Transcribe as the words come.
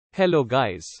Hello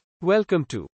guys. Welcome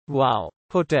to Wow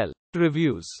Hotel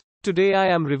Reviews. Today I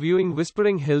am reviewing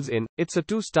Whispering Hills Inn. It's a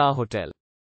 2-star hotel.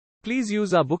 Please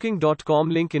use our booking.com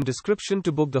link in description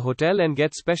to book the hotel and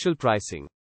get special pricing.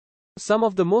 Some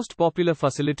of the most popular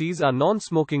facilities are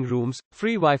non-smoking rooms,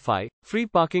 free Wi-Fi, free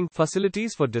parking,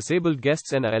 facilities for disabled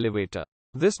guests and an elevator.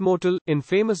 This motel, in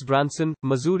famous Branson,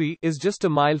 Missouri, is just a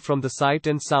mile from the Sight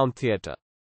and Sound Theater.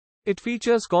 It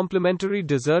features complimentary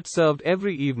dessert served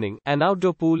every evening, an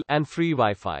outdoor pool, and free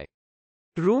Wi-Fi.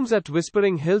 Rooms at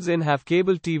Whispering Hills Inn have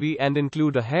cable TV and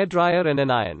include a hairdryer and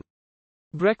an iron.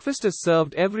 Breakfast is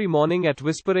served every morning at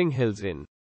Whispering Hills Inn.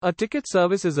 A ticket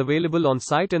service is available on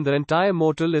site and the entire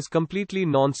motel is completely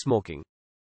non-smoking.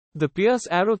 The Pierce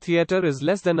Arrow Theater is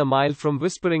less than a mile from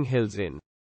Whispering Hills Inn.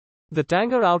 The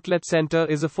Tanger Outlet Center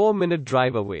is a 4-minute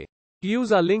drive away.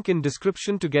 Use our link in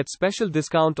description to get special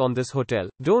discount on this hotel.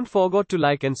 Don't forget to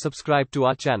like and subscribe to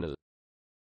our channel.